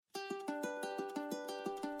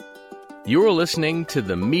You are listening to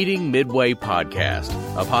the Meeting Midway podcast,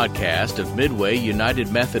 a podcast of Midway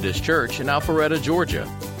United Methodist Church in Alpharetta, Georgia,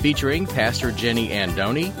 featuring Pastor Jenny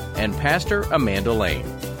Andoni and Pastor Amanda Lane.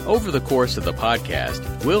 Over the course of the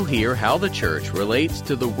podcast, we'll hear how the church relates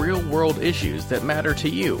to the real-world issues that matter to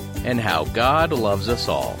you and how God loves us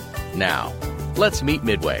all. Now, let's meet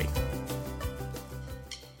Midway.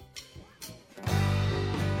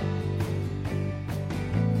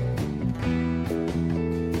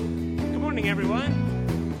 Good morning, everyone.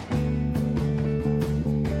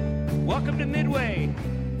 Welcome to Midway.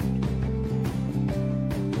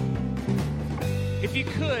 If you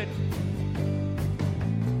could,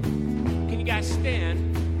 can you guys stand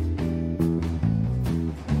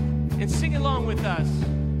and sing along with us?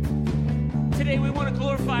 Today we want to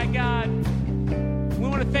glorify God. We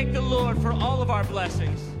want to thank the Lord for all of our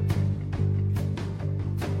blessings.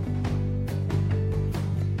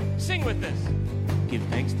 Sing with us. Give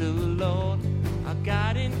thanks to the Lord, our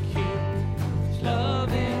God and King. His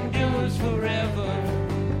love endures forever.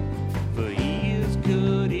 For He is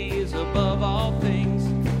good, He is above all things.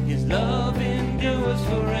 His love endures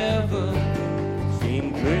forever.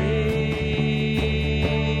 Sing praise,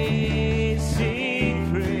 sing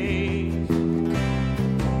praise,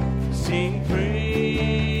 sing praise,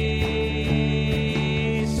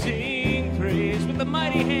 sing praise with a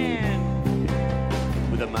mighty hand,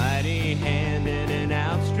 with a mighty hand and an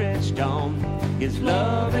outstretched arm. His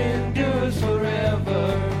love endures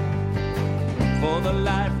forever. For the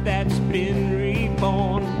life that's been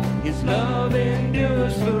reborn, His love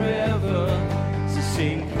endures forever. So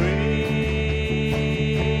sing praise,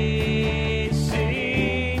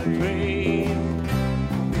 sing praise,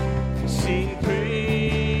 sing praise,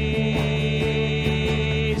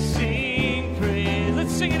 sing praise.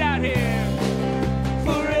 Let's sing it out here.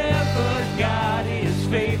 Forever God is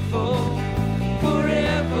faithful.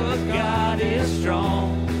 Forever God is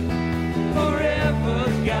strong. Forever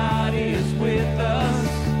God is with us.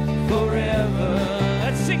 Forever.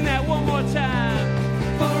 Let's sing that one more time.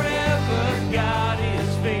 Forever God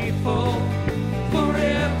is faithful.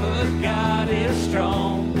 Forever God is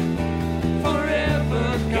strong.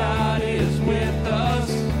 Forever God is with us.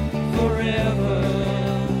 Forever.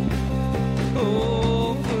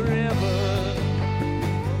 Oh, forever.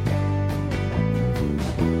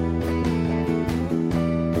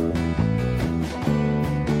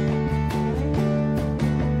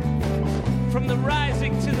 From the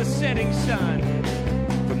rising to the setting sun,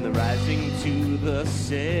 from the rising to the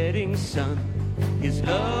setting sun, His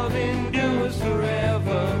love endures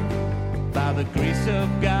forever. By the grace of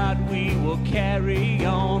God we will carry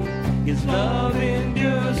on. His love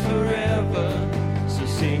endures forever. So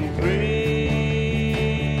sing praise,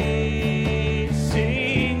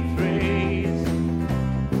 sing praise,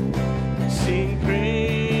 sing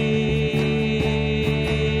praise,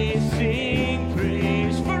 sing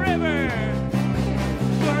praise forever.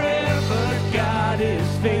 Forever God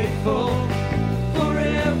is faithful.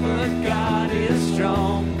 Forever God is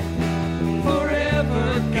strong.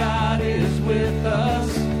 Forever God is with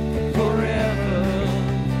us. Forever.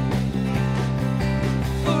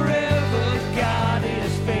 Forever God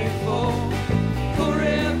is faithful.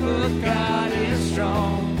 Forever God is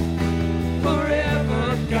strong.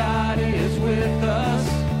 Forever God is with us.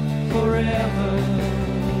 Forever.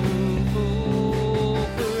 Oh,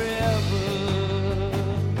 forever.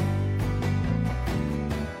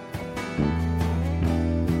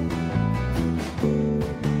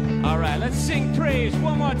 All right, let's sing praise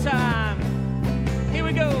one more time. Here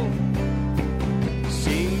we go.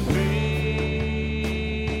 Sing praise,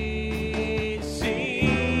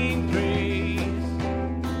 sing praise,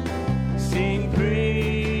 sing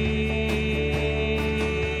praise,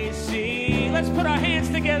 sing. Let's put our hands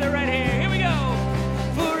together right here. Here we go.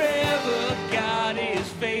 Forever God is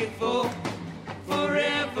faithful.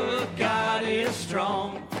 Forever God is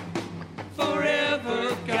strong.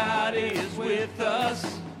 Forever God is with us.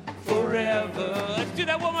 Forever. Let's do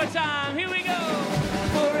that one more time. Here we go.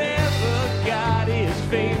 Forever God is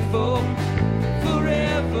faithful.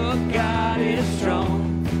 Forever God is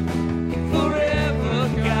strong. Forever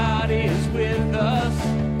God is with us.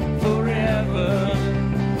 Forever.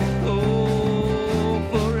 Oh,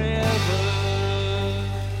 forever.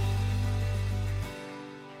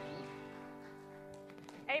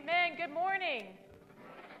 Amen. Good morning.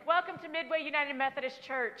 Welcome to Midway United Methodist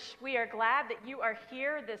Church. We are glad that you are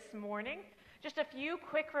here this morning. Just a few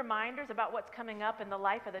quick reminders about what's coming up in the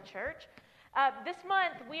life of the church. This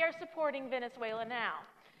month, we are supporting Venezuela Now.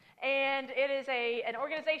 And it is an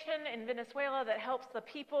organization in Venezuela that helps the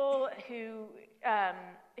people who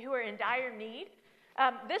are in dire need.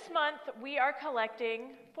 This month, we are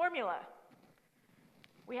collecting formula.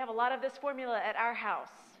 We have a lot of this formula at our house.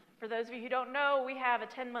 For those of you who don't know, we have a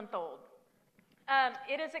 10-month-old.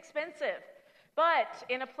 It is expensive, but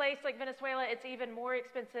in a place like Venezuela, it's even more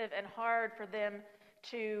expensive and hard for them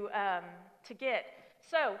to get.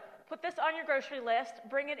 So put this on your grocery list.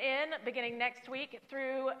 Bring it in beginning next week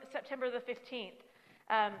through September the 15th.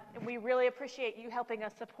 And we really appreciate you helping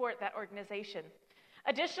us support that organization.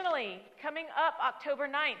 Additionally, coming up October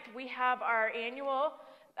 9th, we have our annual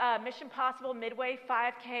Mission Possible Midway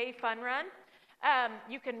 5K Fun Run.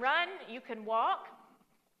 You can run, you can walk,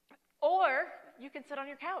 or you can sit on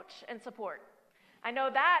your couch and support. I know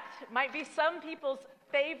that might be some people's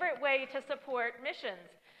favorite way to support missions.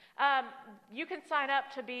 You can sign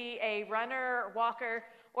up to be a runner, walker,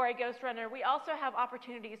 or a ghost runner. We also have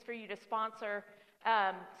opportunities for you to sponsor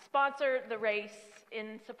the race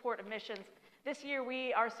in support of missions. This year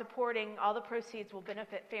we are supporting, all the proceeds will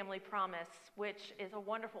benefit Family Promise, which is a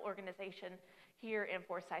wonderful organization here in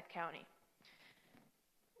Forsyth County.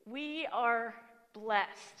 We are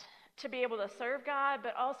blessed to be able to serve God,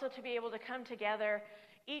 but also to be able to come together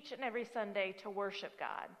each and every Sunday to worship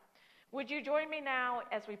God. Would you join me now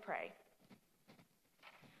as we pray?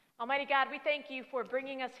 Almighty God, we thank you for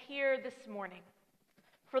bringing us here this morning,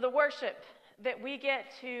 for the worship that we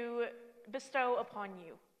get to bestow upon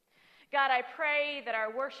you. God, I pray that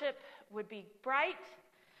our worship would be bright,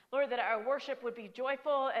 Lord, that our worship would be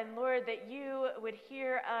joyful, and Lord, that you would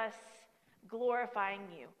hear us glorifying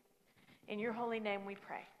you. In your holy name we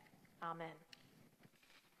pray. Amen.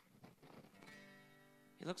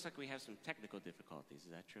 It looks like we have some technical difficulties.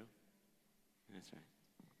 Is that true? That's right.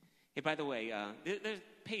 Hey, by the way, there's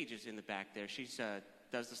Paige in the back there. She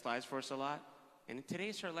does the slides for us a lot. And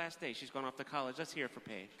today's her last day. She's going off to college. Let's hear it for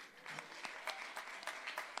Paige.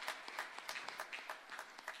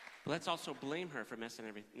 But let's also blame her for messing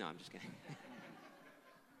everything. No, I'm just kidding.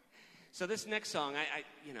 So this next song, I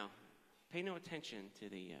pay no attention to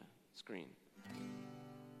the screen.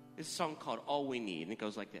 This is a song called All We Need, and it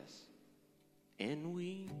goes like this. And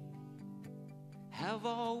we have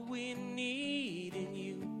all we need in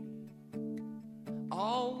you.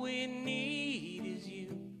 All we need is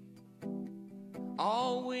you.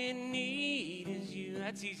 All we need is you.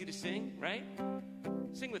 That's easy to sing, right?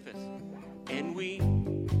 Sing with us. And we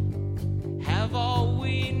have all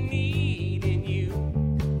we need in you.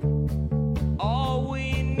 All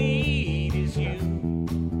we need is you.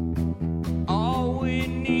 All we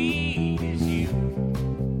need is you.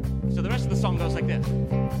 So the rest of the song goes like this.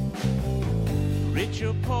 Rich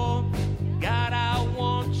or poor, God, I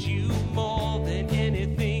want you more than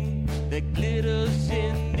anything that glitters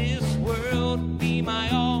in this world. Be my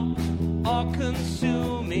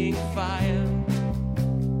all-consuming fire.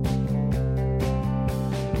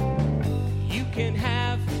 You can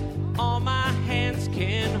have all my hands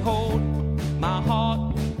can hold, my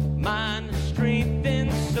heart, mind, strength,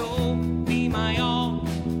 and soul. Be my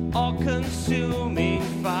all-consuming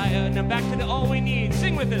fire. Now back to the all we need.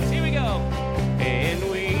 Sing with us. Here we go. And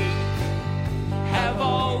we have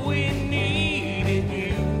all we need in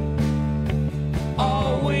you.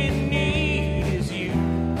 All we need is you.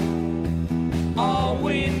 All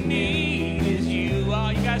we need is you. Oh,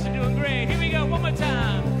 you guys are doing great. Here we go. One more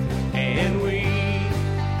time. And we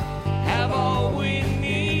have all we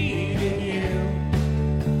need in you.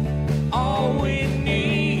 All we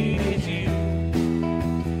need is you.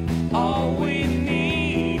 All we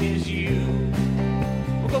need is you.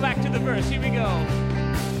 We'll go back to the verse. Here we go.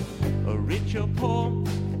 A rich or poor,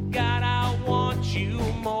 God, I want you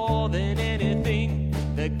more than anything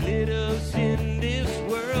that glitters in this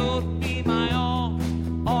world. Be my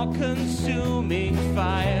all-consuming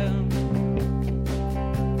fire.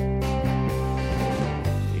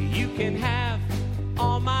 You can have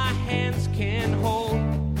all my hands can hold,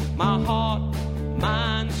 my heart,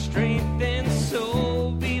 mind, strength, and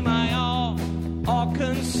soul. Be my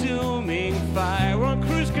all-consuming fire. We're on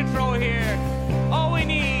cruise control here. All we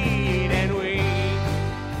need, and we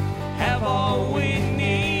have all we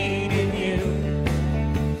need in you.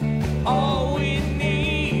 All we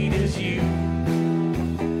need is you.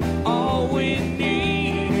 All we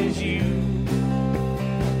need is you.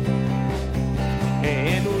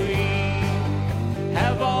 And we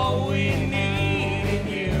have all we need in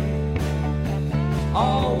you.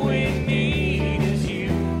 All we need is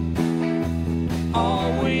you.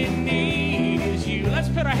 All we need is you. Let's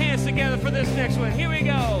put our hands together for this next one. Here we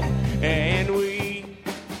go. And we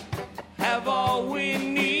have all we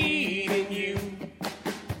need in you.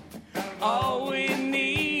 All we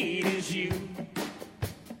need is you.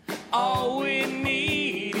 All we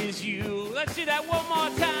need is you. Let's do that one more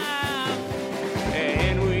time. And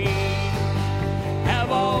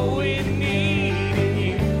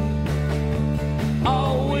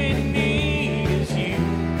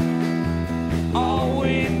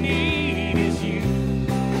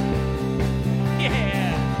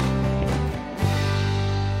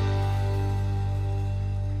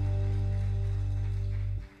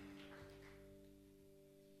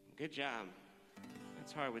Good job.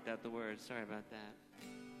 It's hard without the words. Sorry about that.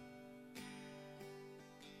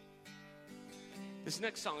 This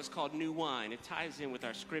next song is called New Wine. It ties in with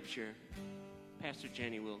our scripture. Pastor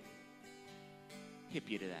Jenny will hip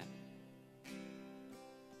you to that.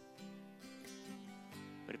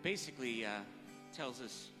 But it basically tells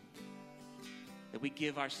us that we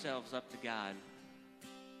give ourselves up to God.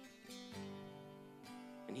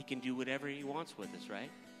 And he can do whatever he wants with us,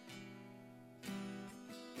 right?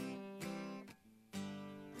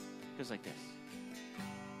 It goes like this.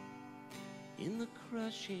 In the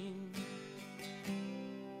crushing,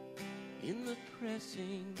 in the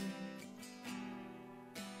pressing,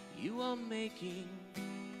 you are making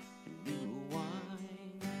a new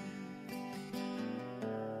wine.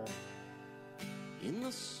 In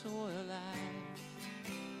the soil I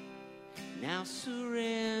now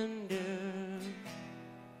surrender.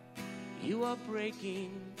 You are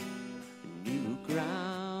breaking new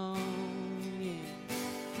ground. Yeah.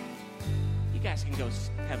 You guys can go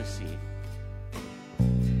have a seat.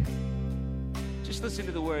 Just listen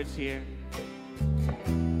to the words here.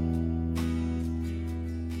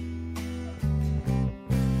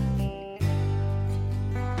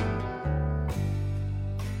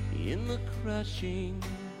 In the crushing,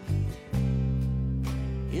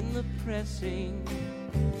 in the pressing,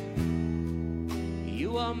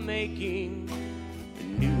 you are making a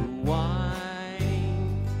new wine.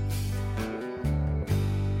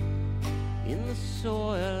 In the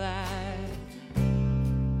soil I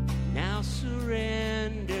now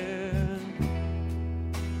surrender.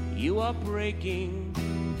 You are breaking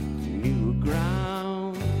new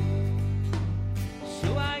ground.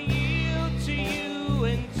 So I yield to you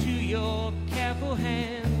and to your careful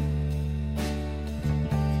hand.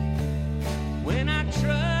 When I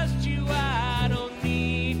trust you, I don't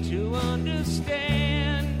need to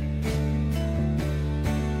understand.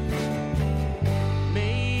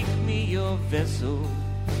 Make me your vessel.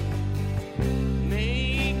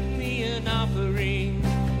 Make me an offering.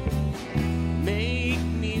 Make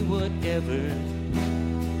me whatever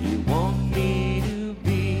you want me to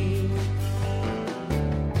be.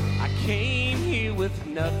 I came here with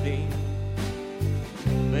nothing,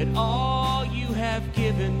 but all you have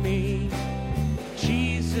given me.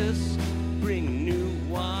 Jesus, bring new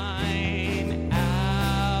wine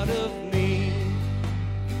out of me.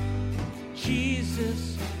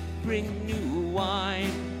 Jesus, bring new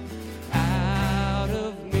wine out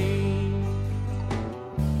of me.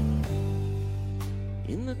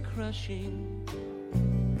 In the crushing,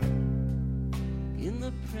 in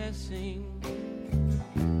the pressing,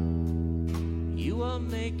 you are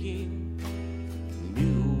making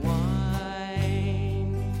new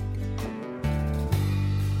wine.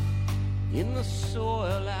 In the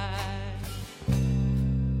soil I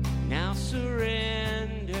now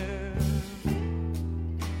surrender.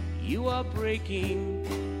 You are breaking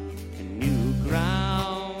a new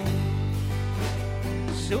ground.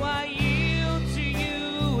 So I yield to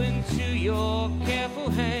you and to your careful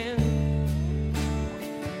hand.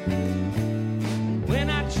 When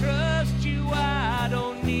I trust you, I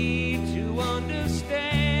don't need to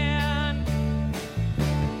understand.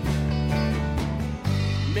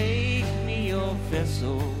 Make me your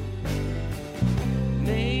vessel.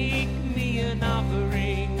 Make me an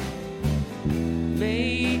offering.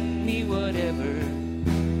 Make me whatever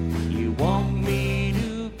you want me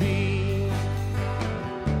to be.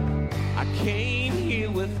 I came here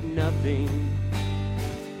with nothing,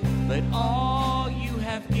 but all you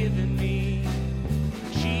have given me.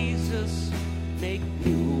 Jesus, make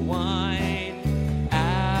new wine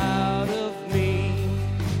out of me.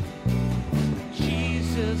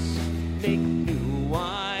 Jesus, make new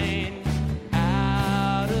wine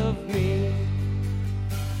out of me.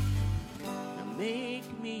 Now make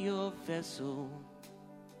me your vessel.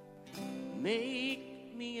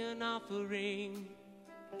 Make me an offering.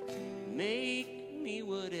 Make me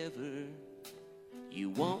whatever you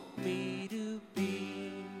want me to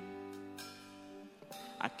be.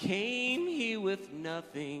 I came here with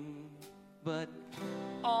nothing, but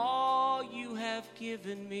all you have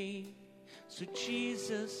given me. So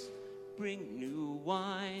Jesus, bring new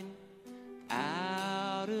wine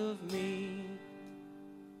out of me.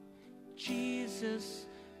 Jesus,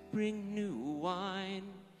 bring new wine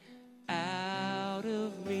out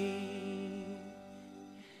of me.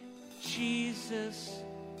 Jesus,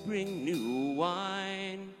 bring new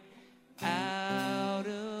wine out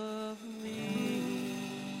of me.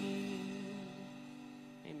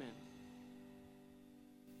 Amen.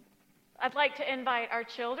 I'd like to invite our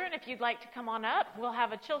children, if you'd like to come on up. We'll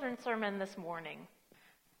have a children's sermon this morning.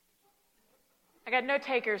 I got no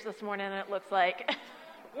takers this morning, it looks like.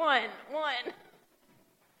 One.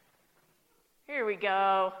 Here we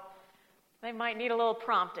go. They might need a little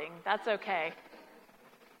prompting. That's okay.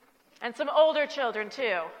 And some older children,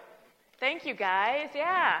 too. Thank you, guys.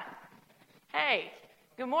 Yeah. Hey,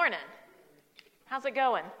 good morning. How's it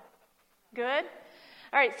going? Good?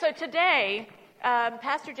 All right, so today,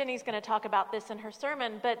 Pastor Jenny's going to talk about this in her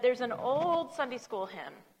sermon, but there's an old Sunday school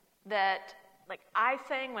hymn that, I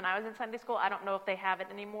sang when I was in Sunday school. I don't know if they have it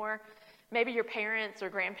anymore. Maybe your parents or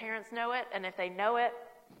grandparents know it, and if they know it,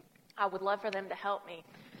 I would love for them to help me.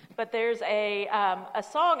 But there's a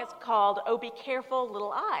song, it's called, "Oh, Be Careful,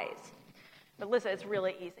 Little Eyes." But listen, it's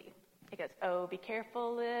really easy. It goes, "Oh, be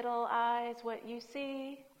careful, little eyes, what you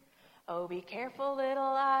see. Oh, be careful, little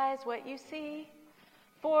eyes, what you see.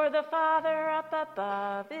 For the Father up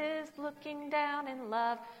above is looking down in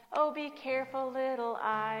love. Oh, be careful, little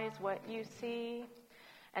eyes, what you see."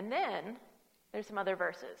 And then there's some other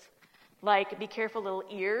verses, like, "Be careful, little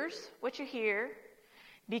ears, what you hear.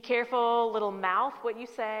 Be careful, little mouth, what you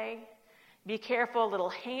say. Be careful, little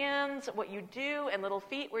hands, what you do, and little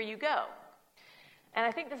feet, where you go." And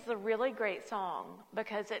I think this is a really great song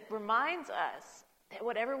because it reminds us that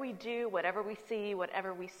whatever we do, whatever we see,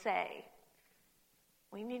 whatever we say,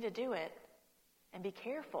 we need to do it and be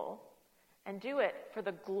careful and do it for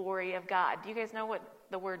the glory of God. Do you guys know what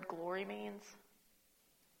the word glory means?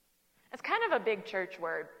 It's kind of a big church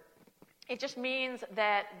word. It just means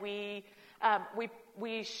that we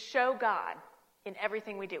show God in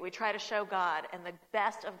everything we do. We try to show God and the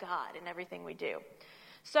best of God in everything we do.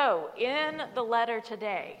 So in the letter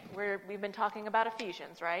today, we've been talking about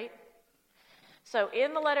Ephesians, right? So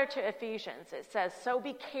in the letter to Ephesians, it says, "So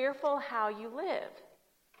be careful how you live.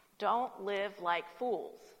 Don't live like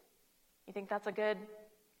fools." You think that's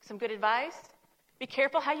some good advice? Be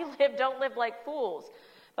careful how you live. Don't live like fools,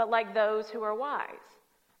 but like those who are wise.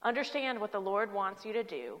 Understand what the Lord wants you to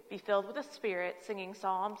do. Be filled with the Spirit, singing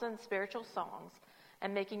psalms and spiritual songs,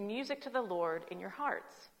 and making music to the Lord in your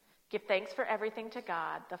hearts. Give thanks for everything to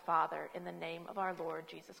God, the Father, in the name of our Lord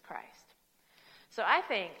Jesus Christ. So I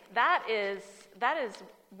think that is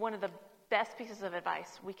one of the best pieces of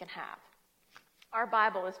advice we can have. Our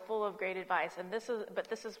Bible is full of great advice, but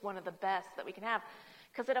this is one of the best that we can have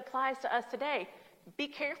because it applies to us today. Be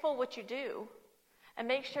careful what you do, and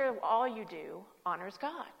make sure all you do honors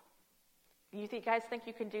God. You guys think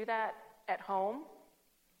you can do that at home,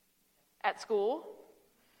 at school,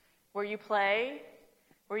 where you play,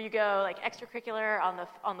 where you go extracurricular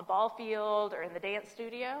on the ball field or in the dance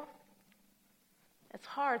studio? It's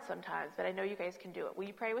hard sometimes, but I know you guys can do it. Will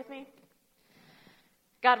you pray with me?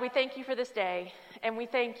 God, we thank you for this day, and we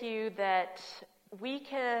thank you that we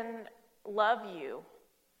can love you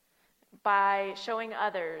by showing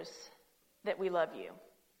others that we love you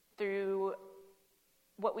through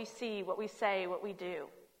what we see, what we say, what we do.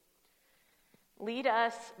 Lead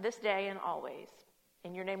us this day and always.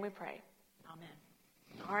 In your name we pray. Amen.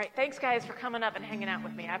 All right, thanks guys for coming up and hanging out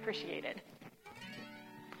with me. I appreciate it.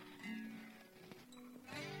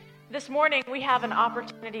 This morning we have an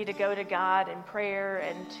opportunity to go to God in prayer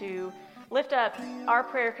and to lift up our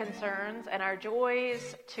prayer concerns and our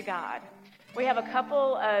joys to God. We have a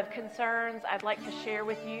couple of concerns I'd like to share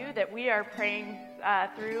with you that we are praying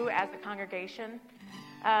through as a congregation.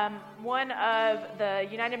 One of the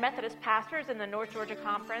United Methodist pastors in the North Georgia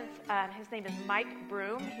Conference, his name is Mike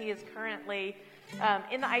Broom. He is currently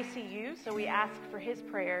in the ICU, so we ask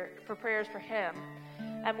for prayers for him.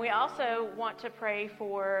 And we also want to pray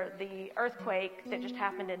for the earthquake that just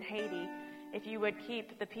happened in Haiti, if you would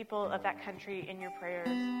keep the people of that country in your prayers.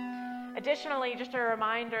 Additionally, just a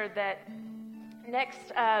reminder that next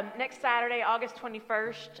Saturday, August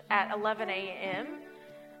 21st at 11 a.m.,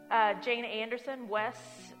 Jane Anderson,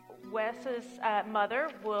 Wes's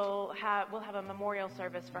mother, will have a memorial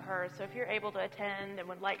service for her. So if you're able to attend and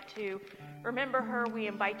would like to remember her, we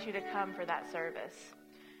invite you to come for that service.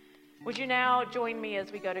 Would you now join me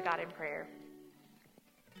as we go to God in prayer?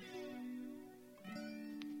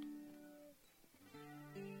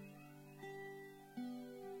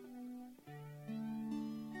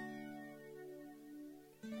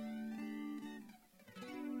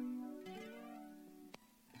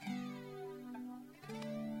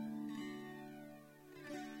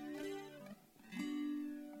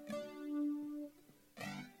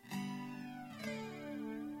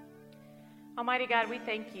 Almighty God, we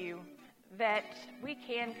thank you that we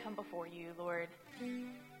can come before you, Lord,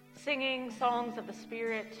 singing songs of the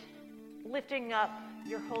Spirit, lifting up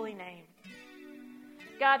your holy name.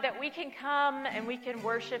 God, that we can come and we can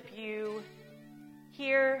worship you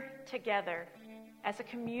here together as a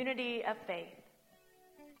community of faith.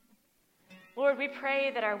 Lord, we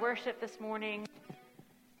pray that our worship this morning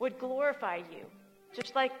would glorify you,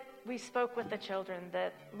 just like we spoke with the children,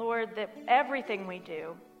 that, Lord, that everything we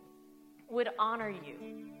do would honor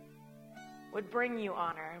you, would bring you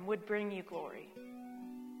honor, and would bring you glory.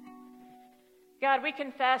 God, we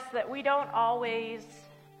confess that we don't always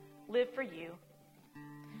live for you.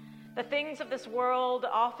 The things of this world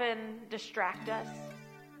often distract us.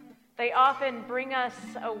 They often bring us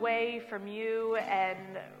away from you,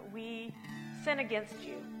 and we sin against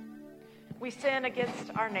you. We sin against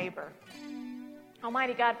our neighbor.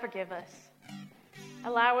 Almighty God, forgive us.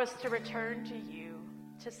 Allow us to return to you,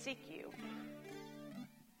 to seek you.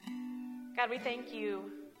 God, we thank you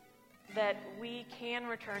that we can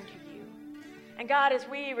return to you. And God, as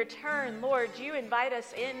we return, Lord, you invite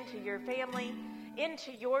us into your family,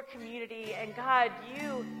 into your community, and God,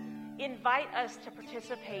 you invite us to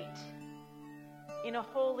participate in a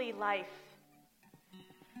holy life.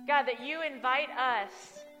 God, that you invite us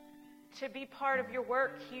to be part of your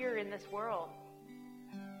work here in this world.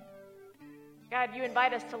 God, you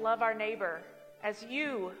invite us to love our neighbor as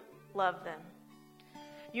you love them.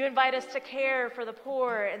 You invite us to care for the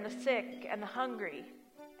poor and the sick and the hungry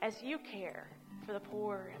as you care for the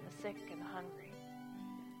poor and the sick and the hungry.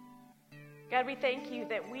 God, we thank you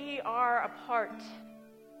that we are a part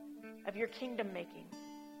of your kingdom making.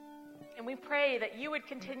 And we pray that you would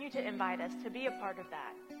continue to invite us to be a part of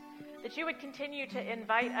that you would continue to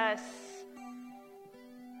invite us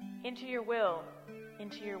into your will,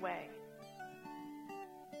 into your way.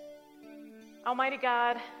 Almighty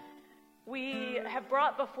God, we have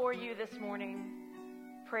brought before you this morning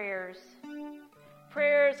prayers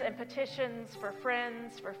and petitions for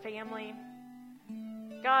friends, for family.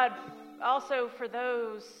 God, also for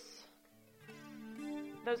those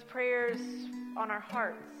prayers on our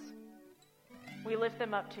hearts, we lift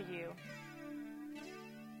them up to you.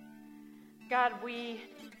 God, we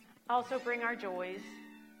also bring our joys,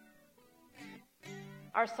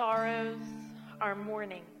 our sorrows, our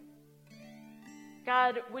mourning.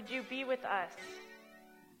 God, would you be with us?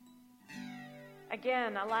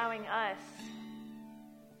 Again, allowing us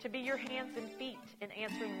to be your hands and feet in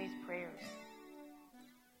answering these prayers.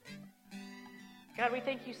 God, we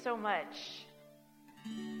thank you so much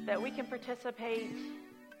that we can participate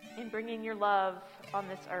in bringing your love on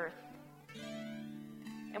this earth.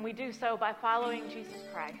 And we do so by following Jesus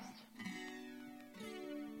Christ.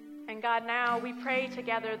 And God, now we pray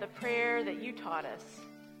together the prayer that you taught us.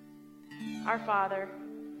 Our Father,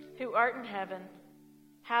 who art in heaven,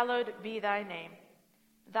 hallowed be thy name.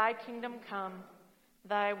 Thy kingdom come,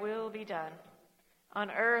 thy will be done, on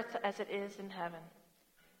earth as it is in heaven.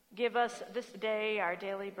 Give us this day our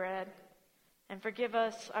daily bread, and forgive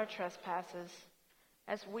us our trespasses,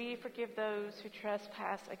 as we forgive those who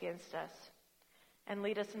trespass against us. And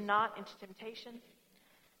lead us not into temptation,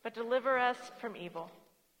 but deliver us from evil.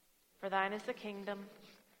 For thine is the kingdom,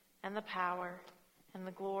 and the power, and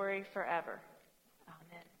the glory forever.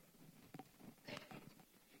 Amen.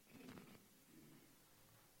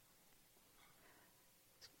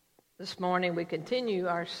 This morning we continue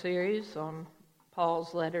our series on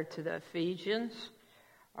Paul's letter to the Ephesians.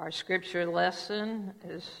 Our scripture lesson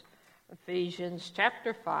is Ephesians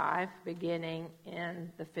chapter 5, beginning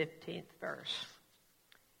in the 15th verse.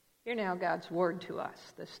 Hear now God's word to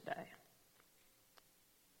us this day.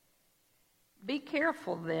 Be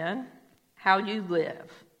careful then how you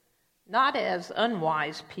live, not as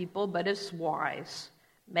unwise people, but as wise,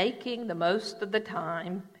 making the most of the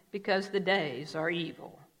time, because the days are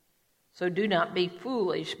evil. So do not be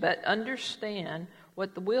foolish, but understand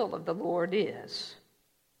what the will of the Lord is.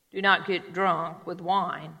 Do not get drunk with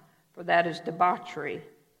wine, for that is debauchery,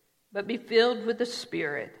 but be filled with the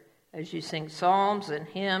Spirit, as you sing psalms and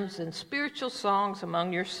hymns and spiritual songs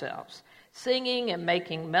among yourselves, singing and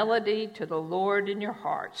making melody to the Lord in your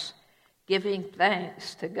hearts, giving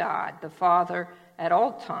thanks to God the Father at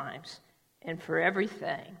all times and for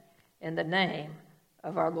everything in the name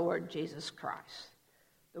of our Lord Jesus Christ.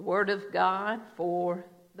 The word of God for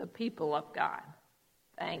the people of God.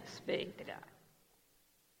 Thanks be to God.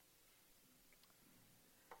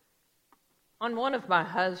 On one of my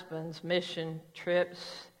husband's mission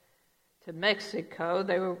trips to Mexico,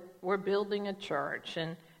 they were building a church,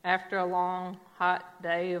 and after a long, hot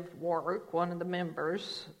day of work, one of the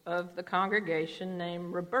members of the congregation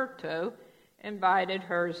named Roberto invited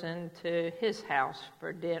Herzen to his house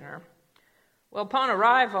for dinner. Well, upon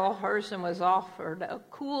arrival, Herzen was offered a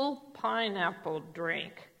cool pineapple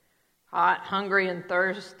drink. Hot, hungry, and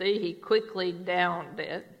thirsty, he quickly downed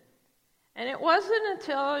it. And it wasn't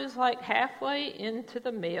until he was like halfway into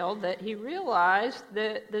the meal that he realized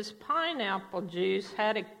that this pineapple juice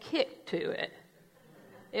had a kick to it.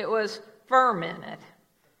 It was fermented.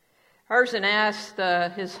 Herzen asked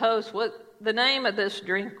his host what the name of this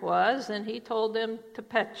drink was, and he told them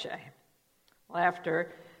Tepeche. Well,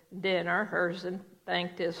 after dinner, Herzen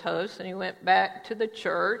thanked his host, and he went back to the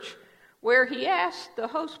church, where he asked the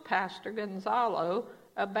host pastor, Gonzalo,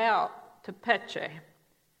 about Tepeche.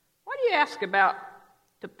 "Why do you ask about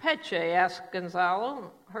Tepeche?" asked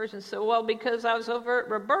Gonzalo. Herzen said, "Well, because I was over at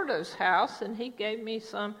Roberto's house, and he gave me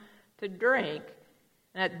some to drink."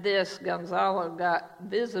 And at this, Gonzalo got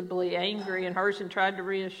visibly angry, and Herzen tried to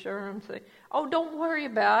reassure him, saying, "Oh, don't worry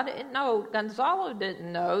about it." No, Gonzalo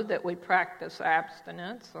didn't know that we practice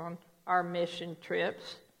abstinence on our mission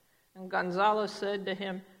trips. And Gonzalo said to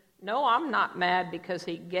him, "No, I'm not mad because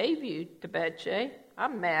he gave you Tepeche.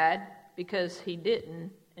 I'm mad because he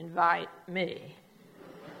didn't invite me."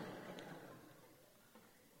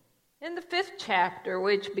 In the 5th chapter,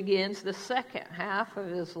 which begins the second half of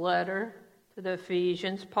his letter to the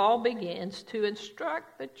Ephesians, Paul begins to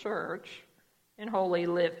instruct the church in holy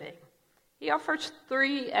living. He offers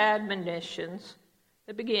 3 admonitions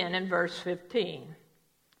that begin in verse 15.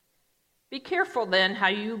 "Be careful then how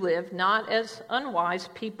you live, not as unwise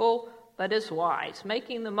people, but as wise,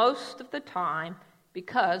 making the most of the time,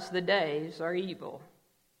 because the days are evil."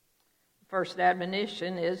 The first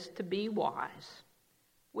admonition is to be wise.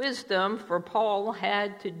 Wisdom for Paul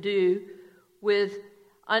had to do with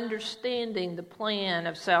understanding the plan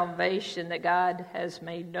of salvation that God has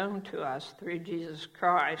made known to us through Jesus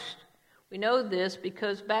Christ. We know this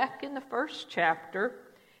because back in the 1st chapter,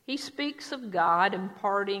 he speaks of God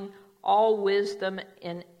imparting all wisdom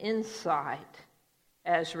and insight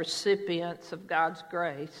as recipients of God's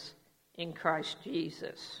grace in Christ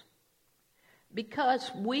Jesus. Because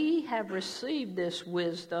we have received this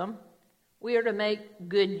wisdom, we are to make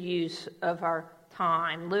good use of our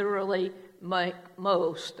time, literally make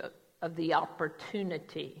most of the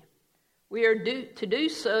opportunity. We are to do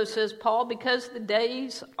so, says Paul, because the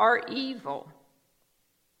days are evil.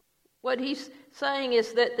 What he's saying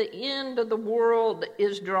is that the end of the world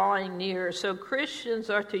is drawing near, so Christians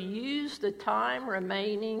are to use the time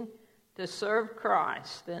remaining to serve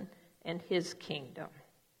Christ and his kingdom.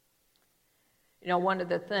 You know, one of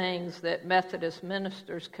the things that Methodist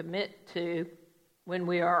ministers commit to when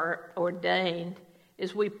we are ordained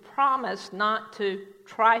is we promise not to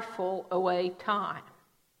trifle away time.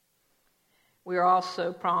 We are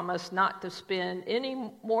also promised not to spend any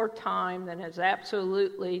more time than is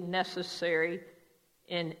absolutely necessary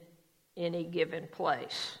in any given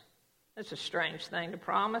place. That's a strange thing to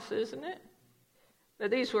promise, isn't it? But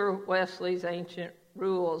these were Wesley's ancient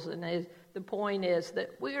rules, and the point is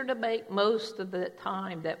that we are to make most of the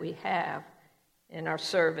time that we have in our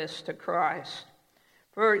service to Christ.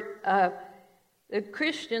 For the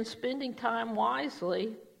Christian, spending time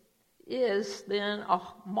wisely is then a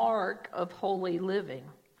mark of holy living.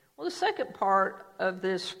 Well, the second part of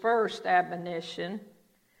this first admonition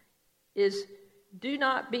is do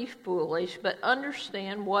not be foolish, but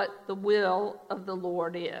understand what the will of the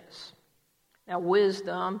Lord is. Now,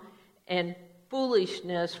 wisdom and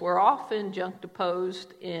foolishness were often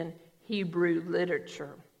juxtaposed in Hebrew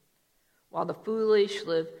literature. While the foolish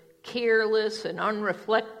live careless and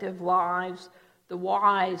unreflective lives, the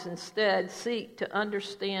wise instead seek to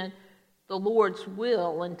understand the Lord's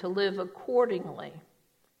will and to live accordingly.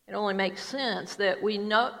 It only makes sense that we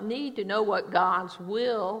need to know what God's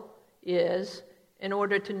will is in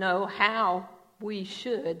order to know how we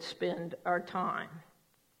should spend our time.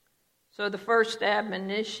 So the first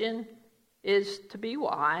admonition is to be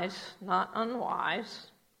wise, not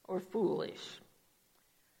unwise or foolish.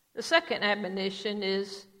 The second admonition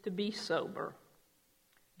is to be sober.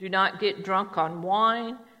 Do not get drunk on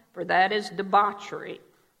wine, for that is debauchery,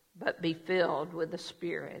 but be filled with the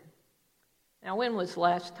Spirit. Now, when was the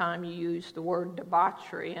last time you used the word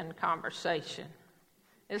debauchery in conversation?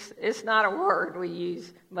 It's not a word we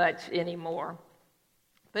use much anymore.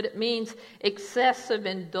 But it means excessive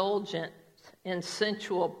indulgence in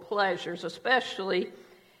sensual pleasures, especially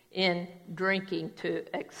in drinking to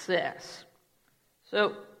excess.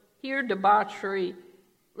 So here, debauchery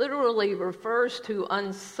literally refers to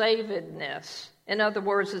unsavedness. In other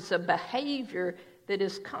words, it's a behavior that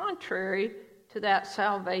is contrary to that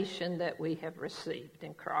salvation that we have received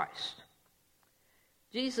in Christ.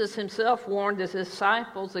 Jesus himself warned his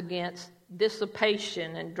disciples against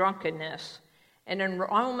dissipation and drunkenness. And in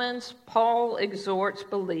Romans, Paul exhorts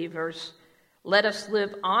believers, let us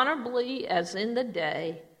live honorably as in the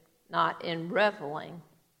day, not in reveling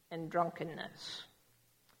and drunkenness.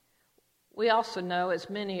 We also know, as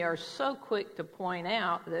many are so quick to point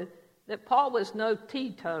out, that Paul was no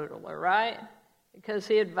teetotaler, right? Because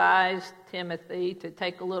he advised Timothy to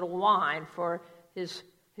take a little wine for his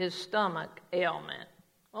his stomach ailment.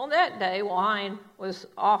 Well, that day, wine was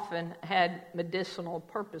often had medicinal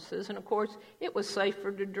purposes, and of course, it was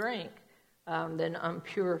safer to drink than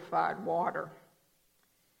unpurified water.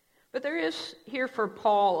 But there is here for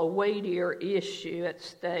Paul a weightier issue at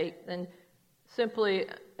stake than simply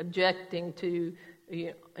objecting to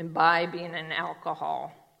imbibing in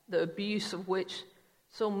alcohol, the abuse of which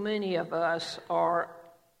so many of us are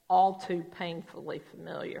all too painfully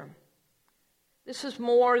familiar. This is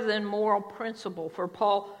more than moral principle. For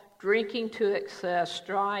Paul, drinking to excess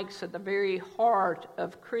strikes at the very heart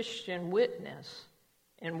of Christian witness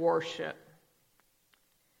and worship.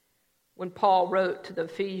 When Paul wrote to the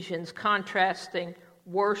Ephesians, contrasting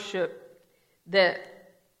worship that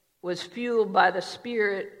was fueled by the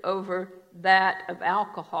Spirit over that of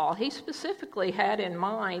alcohol, he specifically had in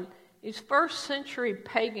mind these first century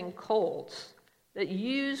pagan cults that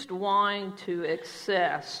used wine to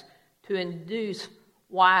excess to induce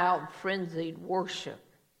wild, frenzied worship.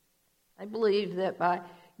 I believe that by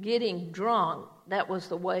getting drunk, that was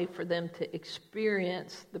the way for them to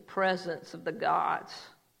experience the presence of the gods.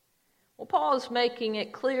 Well, Paul is making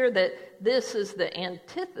it clear that this is the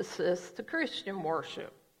antithesis to Christian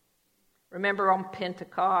worship. Remember on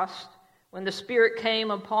Pentecost, when the Spirit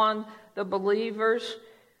came upon the believers,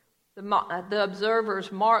 the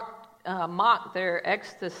observers mocked their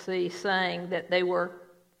ecstasy, saying that they were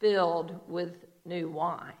filled with new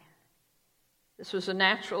wine. This was a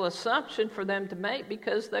natural assumption for them to make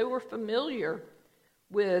because they were familiar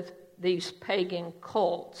with these pagan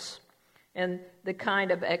cults and the kind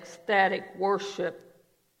of ecstatic worship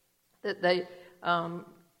that they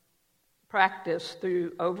practiced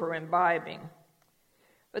through over-imbibing.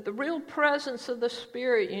 But the real presence of the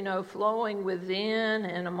Spirit, flowing within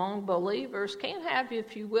and among believers can have,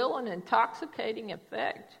 if you will, an intoxicating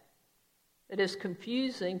effect that is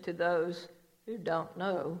confusing to those who don't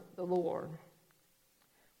know the Lord.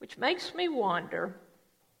 Which makes me wonder,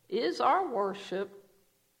 is our worship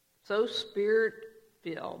so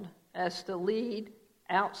Spirit-filled as to lead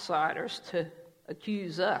outsiders to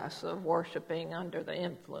accuse us of worshiping under the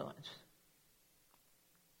influence?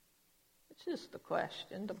 It's just a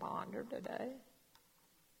question to ponder today.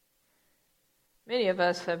 Many of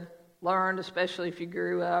us have learned, especially if you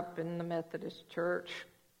grew up in the Methodist Church,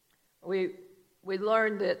 we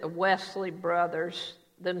learned that the Wesley brothers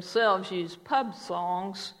themselves used pub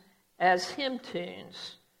songs as hymn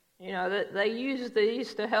tunes. That they used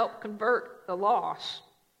these to help convert the lost.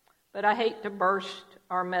 But I hate to burst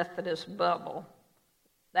our Methodist bubble.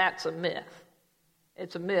 That's a myth.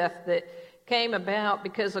 It's a myth that came about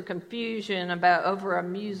because of confusion over a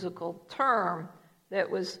musical term that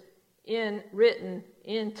was written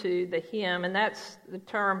into the hymn, and that's the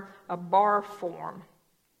term a bar form.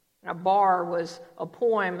 A bar was a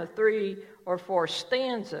poem of 3 or 4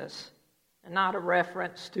 stanzas, and not a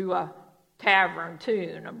reference to a tavern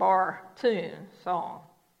tune, a bar tune song.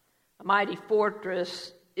 A mighty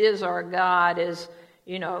fortress is our God is,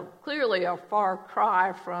 clearly a far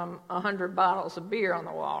cry from 100 bottles of beer on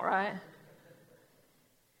the wall, right?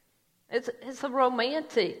 It's a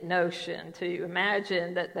romantic notion to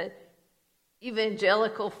imagine that the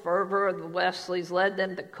evangelical fervor of the Wesleys led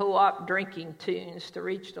them to co-opt drinking tunes to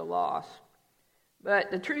reach the lost.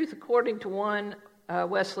 But the truth, according to one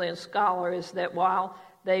Wesleyan scholar, is that while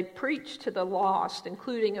they preached to the lost,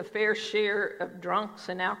 including a fair share of drunks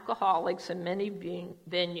and alcoholics in many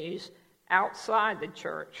venues outside the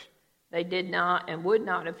church, they did not and would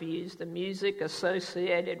not have used the music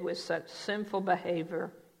associated with such sinful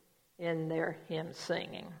behavior in their hymn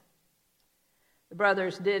singing. The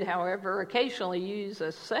brothers did, however, occasionally use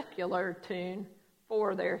a secular tune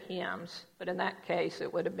for their hymns, but in that case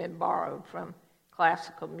it would have been borrowed from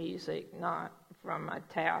classical music, not from a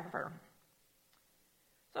tavern.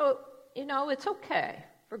 So, it's okay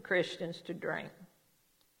for Christians to drink,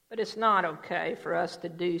 but it's not okay for us to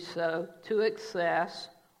do so to excess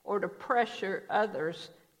or to pressure others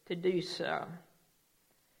to do so.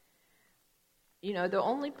 The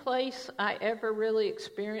only place I ever really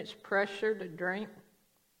experienced pressure to drink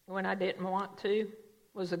when I didn't want to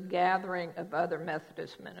was a gathering of other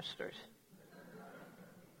Methodist ministers.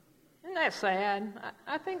 Isn't that sad?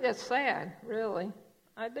 I think that's sad, really.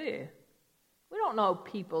 I do. We don't know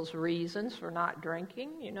people's reasons for not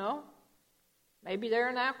drinking, Maybe they're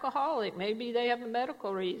an alcoholic. Maybe they have a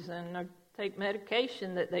medical reason or take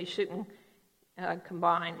medication that they shouldn't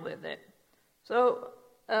combine with it. So,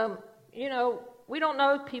 we don't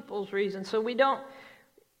know people's reasons, so we don't,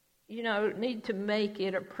 need to make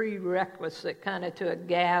it a prerequisite kind of to a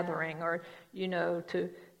gathering or, to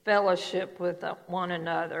fellowship with one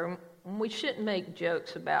another. We shouldn't make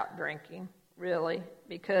jokes about drinking. really,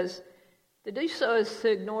 because to do so is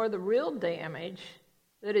to ignore the real damage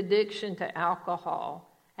that addiction to alcohol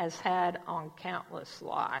has had on countless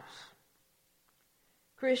lives.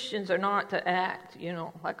 Christians are not to act,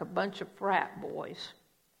 like a bunch of frat boys.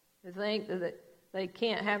 To think that they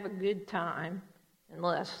can't have a good time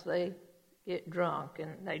unless they get drunk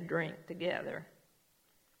and they drink together.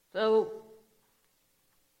 So,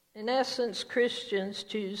 in essence, Christians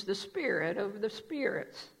choose the Spirit over the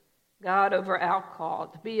spirits, God over alcohol,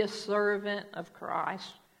 to be a servant of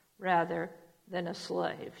Christ rather than a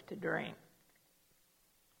slave to drink.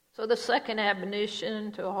 So the second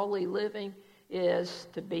admonition to holy living is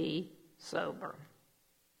to be sober.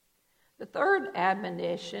 The third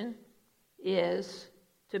admonition is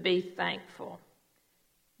to be thankful.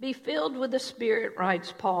 Be filled with the Spirit,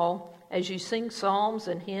 writes Paul, as you sing psalms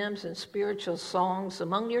and hymns and spiritual songs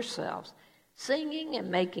among yourselves, singing and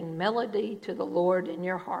making melody to the Lord in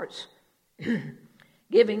your hearts,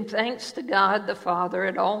 giving thanks to God the Father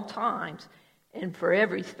at all times and for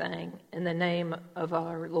everything in the name of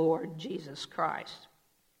our Lord Jesus Christ.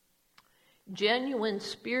 Genuine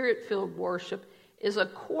Spirit-filled worship is a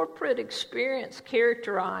corporate experience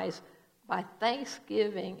characterized by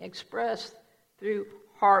thanksgiving expressed through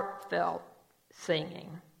heartfelt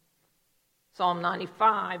singing. Psalm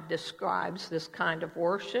 95 describes this kind of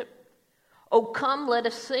worship. "O come, let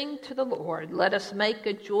us sing to the Lord. Let us make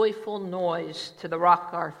a joyful noise to the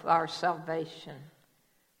rock of our salvation.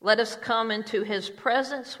 Let us come into his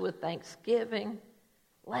presence with thanksgiving.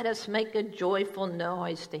 Let us make a joyful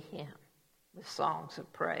noise to him with songs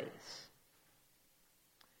of praise."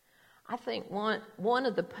 I think one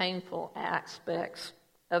of the painful aspects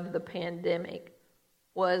of the pandemic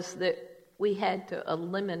was that we had to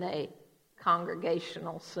eliminate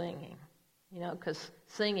congregational singing, because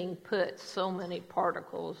singing puts so many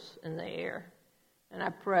particles in the air. And I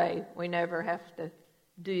pray we never have to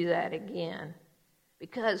do that again.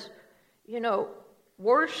 Because,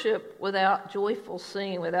 worship without joyful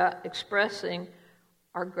singing, without expressing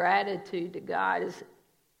our gratitude to God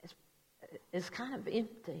is kind of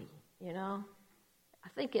empty, I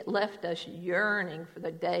think it left us yearning for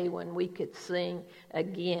the day when we could sing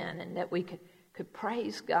again and that we could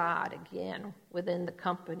praise God again within the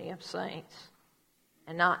company of saints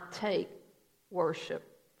and not take worship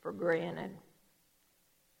for granted.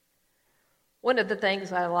 One of the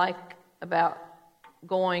things I like about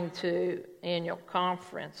going to annual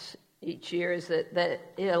conference each year is that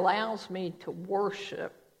it allows me to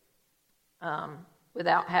worship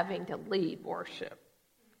without having to lead worship.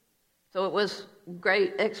 So it was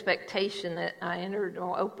great expectation that I entered an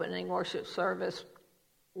opening worship service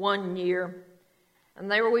one year,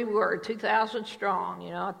 and there we were, 2,000 strong,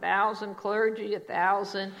 1,000 clergy,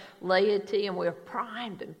 1,000 laity, and we were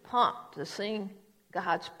primed and pumped to sing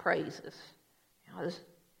God's praises. The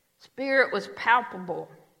Spirit was palpable.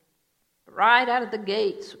 Right out of the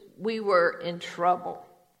gates, we were in trouble.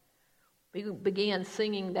 We began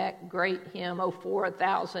singing that great hymn, "Oh, for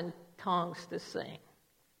 1,000 tongues to sing."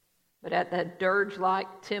 But at that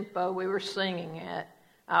dirge-like tempo we were singing at,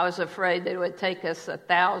 I was afraid that it would take us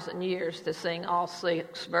 1,000 years to sing all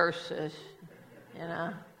 6 verses,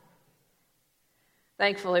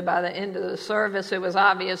 Thankfully, by the end of the service, it was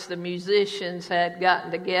obvious the musicians had gotten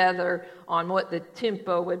together on what the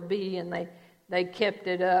tempo would be, and they kept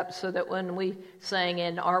it up so that when we sang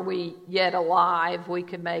in "Are We Yet Alive?" we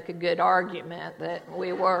could make a good argument that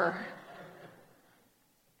we were.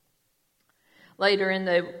 Later in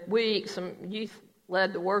the week, some youth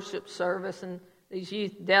led the worship service, and these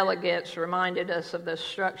youth delegates reminded us of the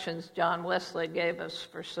instructions John Wesley gave us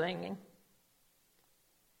for singing.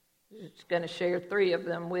 I'm just going to share 3 of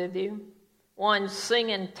them with you. 1, sing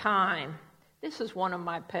in time. This is one of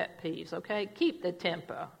my pet peeves, okay? Keep the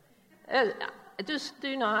tempo. Just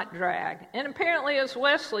do not drag. And apparently it's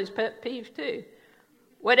Wesley's pet peeve too.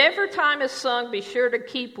 Whatever time is sung, be sure to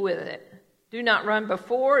keep with it. Do not run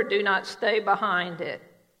before, or do not stay behind it.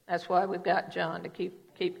 That's why we've got John to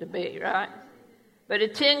keep the beat, right? But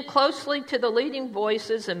attend closely to the leading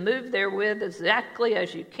voices and move therewith exactly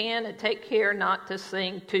as you can, and take care not to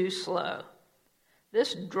sing too slow.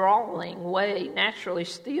 This drawling way naturally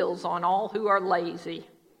steals on all who are lazy,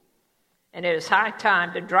 and it is high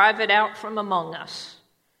time to drive it out from among us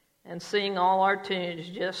and sing all our tunes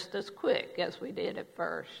just as quick as we did at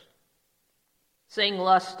first. Sing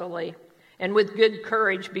lustily and with good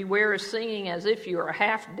courage. Beware of singing as if you are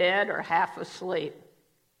half dead or half asleep.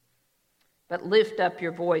 But lift up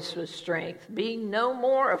your voice with strength. Be no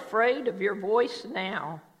more afraid of your voice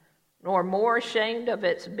now, nor more ashamed of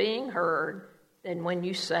its being heard than when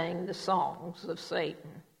you sang the songs of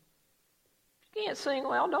Satan. You can't sing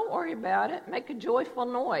well, don't worry about it. Make a joyful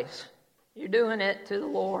noise. You're doing it to the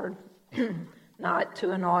Lord, not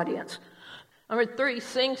to an audience. Number 3,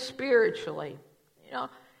 sing spiritually.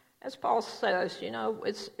 As Paul says,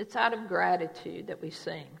 it's out of gratitude that we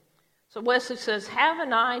sing. So Wesley says, have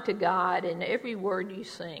an eye to God in every word you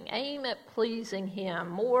sing. Aim at pleasing Him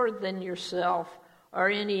more than yourself or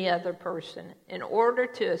any other person in order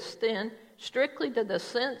to extend strictly to the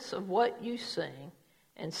sense of what you sing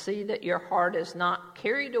and see that your heart is not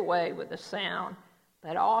carried away with the sound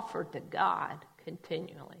but offered to God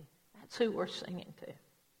continually. That's who we're singing to.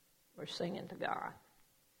 We're singing to God.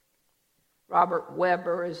 Robert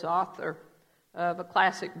Weber is author of a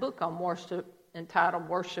classic book on worship entitled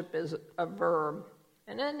Worship is a Verb.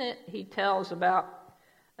 And in it, he tells about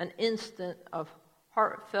an instant of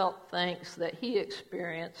heartfelt thanks that he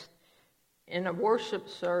experienced in a worship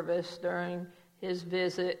service during his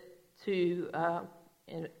visit to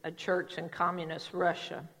a church in communist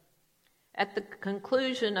Russia. At the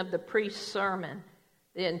conclusion of the priest's sermon,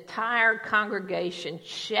 the entire congregation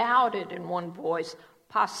shouted in one voice,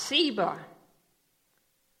 "Spasibo."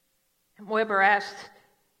 And Weber asked,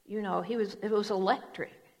 it was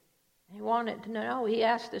electric. He wanted to know, he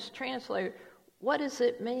asked his translator, what does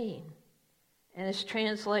it mean? And his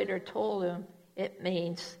translator told him, it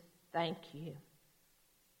means thank you.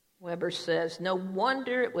 Weber says, no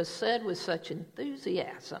wonder it was said with such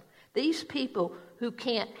enthusiasm. These people who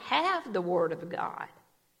can't have the Word of God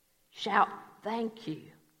shout thank you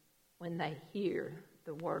when they hear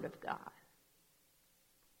the Word of God.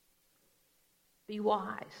 Be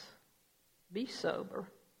wise. Be sober.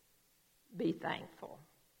 Be thankful.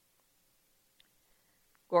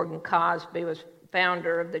 Gordon Cosby was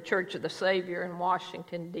founder of the Church of the Savior in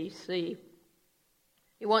Washington, D.C.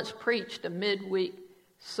 He once preached a midweek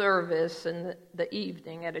service in the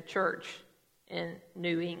evening at a church in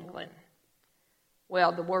New England.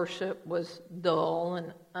 Well, the worship was dull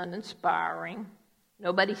and uninspiring.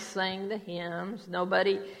 Nobody sang the hymns.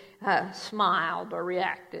 Nobody smiled or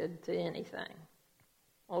reacted to anything.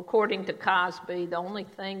 Well, according to Cosby, the only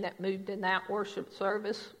thing that moved in that worship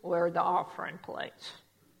service were the offering plates.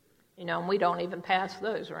 And we don't even pass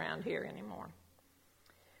those around here anymore.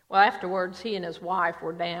 Well, afterwards, he and his wife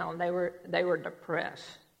were down. They were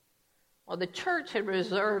depressed. Well, the church had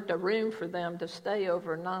reserved a room for them to stay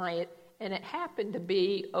overnight, and it happened to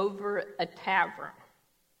be over a tavern.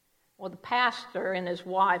 Well, the pastor and his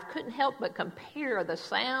wife couldn't help but compare the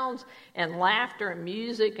sounds and laughter and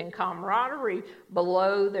music and camaraderie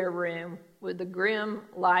below their room with the grim,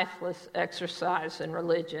 lifeless exercise and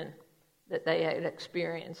religion that they had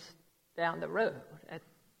experienced down the road at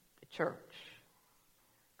the church.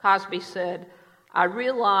 Cosby said, I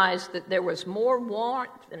realized that there was more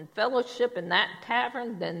warmth and fellowship in that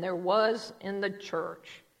tavern than there was in the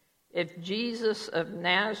church. If Jesus of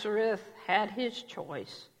Nazareth had his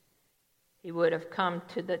choice, he would have come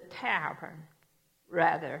to the tavern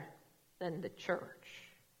rather than the church.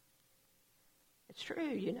 It's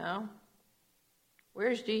true,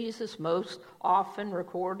 Where's Jesus most often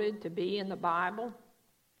recorded to be in the Bible?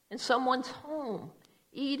 In someone's home,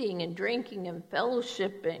 eating and drinking and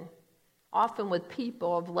fellowshipping, often with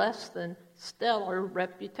people of less than stellar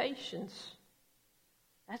reputations.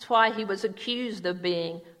 That's why he was accused of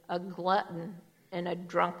being a glutton and a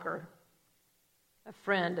drunkard, a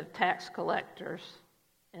friend of tax collectors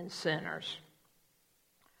and sinners.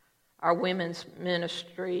 Our women's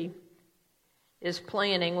ministry is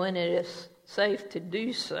planning, when it is safe to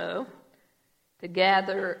do so, to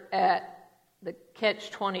gather at the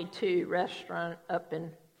Catch-22 restaurant up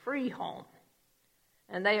in Freeholm.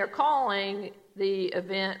 And they are calling the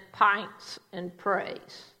event Pints and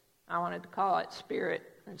Praise. I wanted to call it Spirit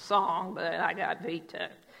and Song, but I got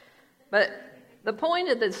vetoed. But the point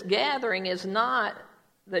of this gathering is not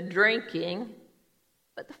the drinking,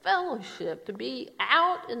 but the fellowship, to be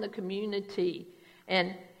out in the community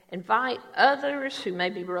and invite others who may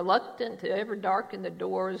be reluctant to ever darken the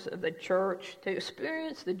doors of the church to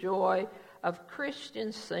experience the joy of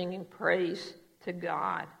Christians singing praise to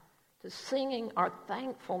God, to singing our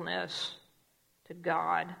thankfulness to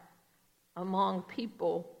God among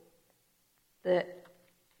people that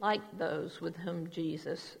like those with whom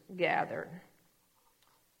Jesus gathered.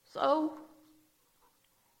 So,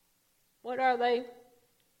 what are they?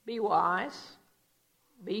 Be wise,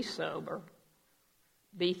 be sober,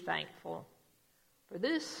 be thankful. For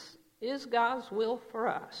this is God's will for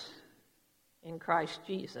us in Christ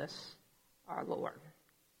Jesus our Lord.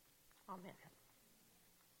 Amen.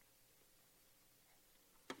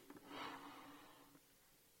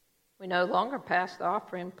 We no longer pass the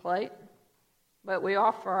offering plate, but we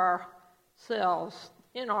offer ourselves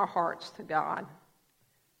in our hearts to God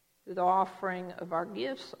through the offering of our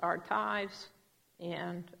gifts, our tithes,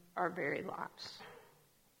 and our very lives.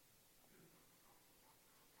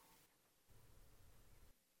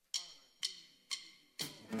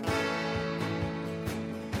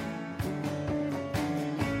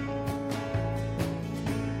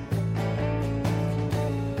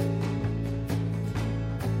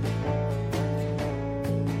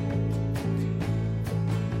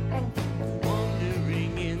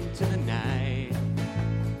 Wandering into the night,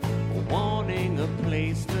 wanting a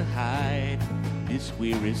place to hide this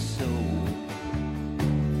weary soul,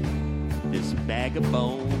 this bag of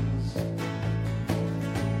bones.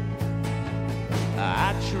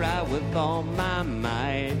 I try with all my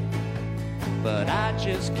might, but I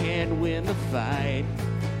just can't win the fight.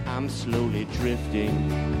 I'm slowly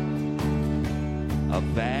drifting, a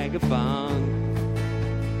vagabond.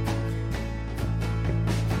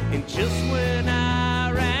 And just when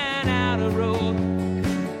I ran out of road,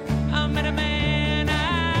 I met a man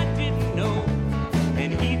I didn't know,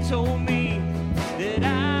 and he told me that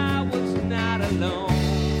I was not alone.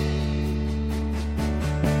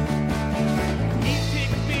 He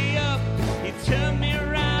picked me up, he turned me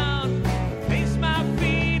around, placed my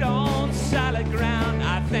feet on solid ground.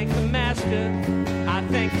 I thank the Master, I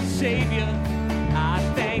thank the Savior, I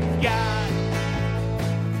thank God,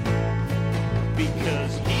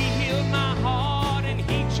 because He healed my heart and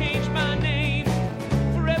He changed my name.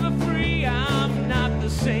 Forever free, I'm not the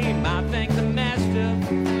same. I thank the Master,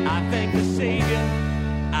 I thank the Savior,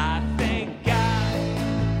 I thank God.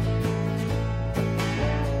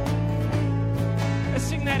 Let's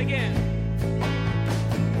sing that again.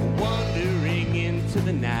 Wandering into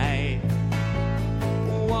the night,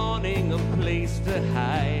 wanting a place to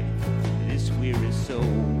hide this weary soul,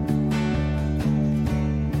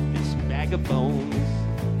 this bag of bones.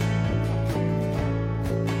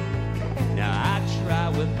 Now I try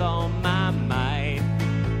with all my might,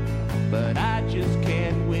 but I just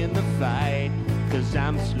can't win the fight, 'cause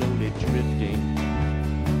I'm slowly drifting,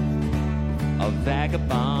 a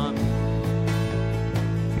vagabond.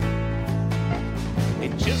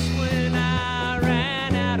 And just when I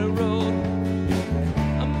ran out of road,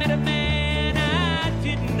 I met a man I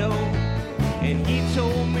didn't know, and he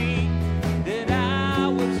told me that I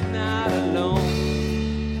was not alone.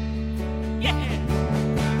 Yeah!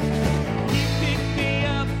 He picked me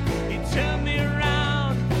up, he turned me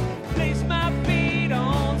around, placed my feet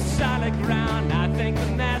on solid ground. I thank the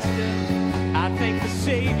Master, I thank the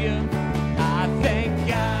Savior, I thank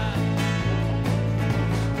God.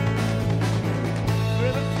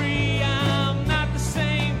 Forever free, I'm not the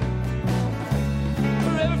same.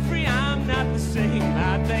 Forever free, I'm not the same.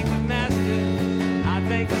 I thank the Master, I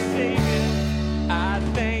thank the Savior, I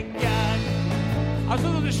thank God. I was a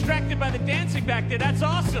little distracted by the dancing back there. That's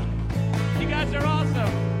awesome. You guys are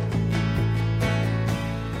awesome.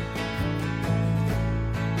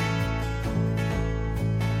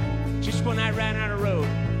 Just when I ran out of road,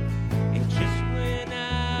 and just when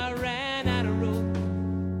I ran out of road,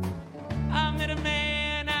 I met a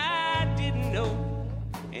man I didn't know,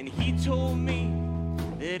 and he told me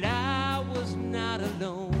that I was not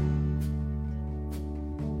alone.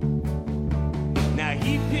 Now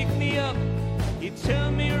he picked me up, he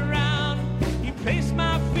turned me around, he placed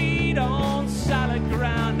my feet on solid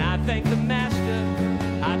ground. I thank the Master,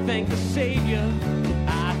 I thank the Savior,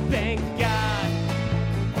 I thank God,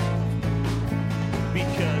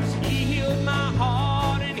 because He healed my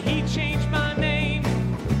heart and He changed my name.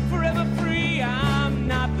 Forever free, I'm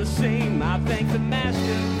not the same. I thank the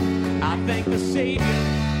Master, I thank the Savior,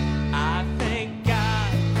 I thank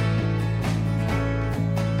God.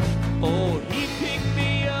 Oh, He picked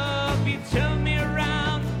me up, He turned me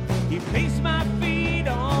around, He placed my feet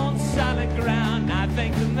on solid ground. I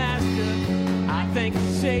thank the Master, I thank the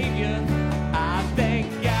Savior, I thank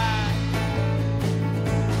God,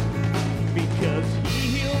 because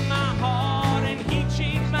He healed my heart and He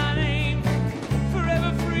changed my name.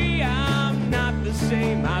 Forever free, I'm not the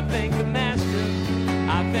same. I thank the Master,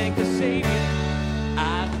 I thank the Savior,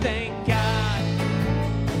 I thank God.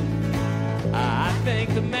 I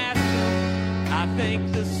thank the Master, I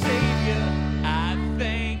thank the Savior, I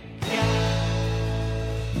thank God.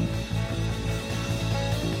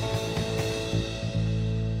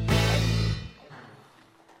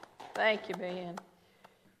 Thank you, Ben.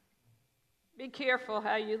 Be careful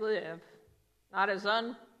how you live, not as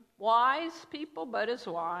unwise people, but as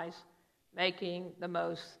wise, making the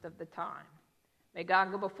most of the time. May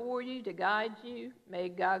God go before you to guide you. May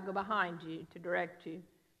God go behind you to direct you.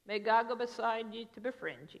 May God go beside you to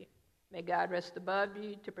befriend you. May God rest above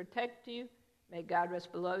you to protect you. May God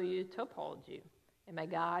rest below you to uphold you. And may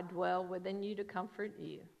God dwell within you to comfort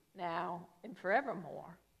you, now and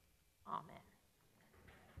forevermore. Amen.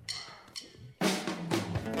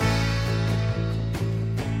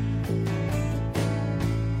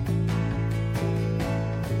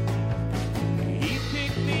 He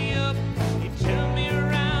picked me up, he turned me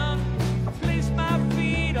around, placed my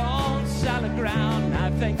feet on solid ground.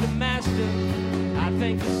 I thank the Master, I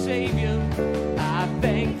thank the Savior, I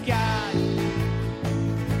thank God,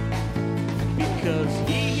 because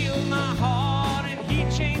He healed my heart and He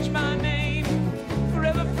changed my name.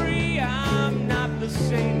 Forever free, I'm not the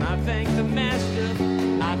same. I thank the Master,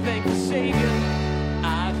 I thank the Savior,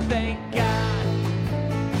 I thank God.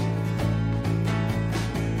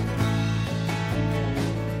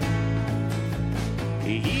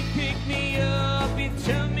 He picked me up, He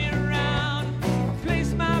turned me around,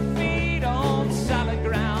 placed my feet on solid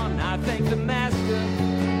ground. I thank the Master,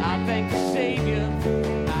 I thank the Savior,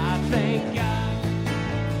 I thank God,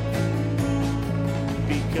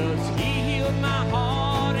 because He healed my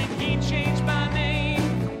heart and He changed my name.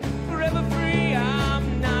 Forever free,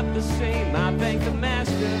 I'm not the same. I thank the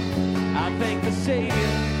Master, I thank the Savior,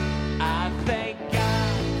 I thank God.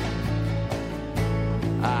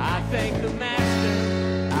 I thank the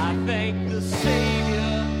Master, I thank the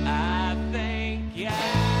Savior, I thank God.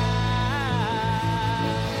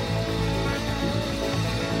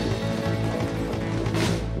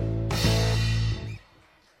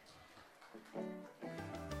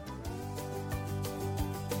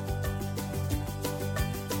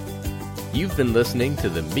 You've been listening to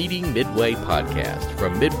the Meeting Midway podcast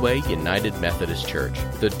from Midway United Methodist Church.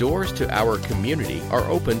 The doors to our community are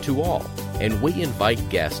open to all, and we invite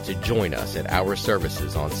guests to join us at our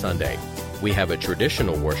services on Sunday. We have a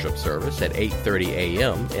traditional worship service at 8:30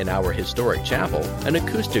 a.m. in our historic chapel, an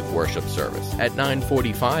acoustic worship service at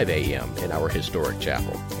 9:45 a.m. in our historic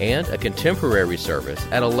chapel, and a contemporary service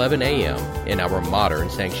at 11 a.m. in our modern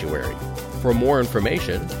sanctuary. For more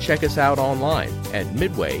information, check us out online at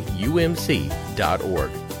midwayumc.org.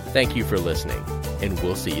 Thank you for listening, and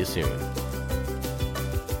we'll see you soon.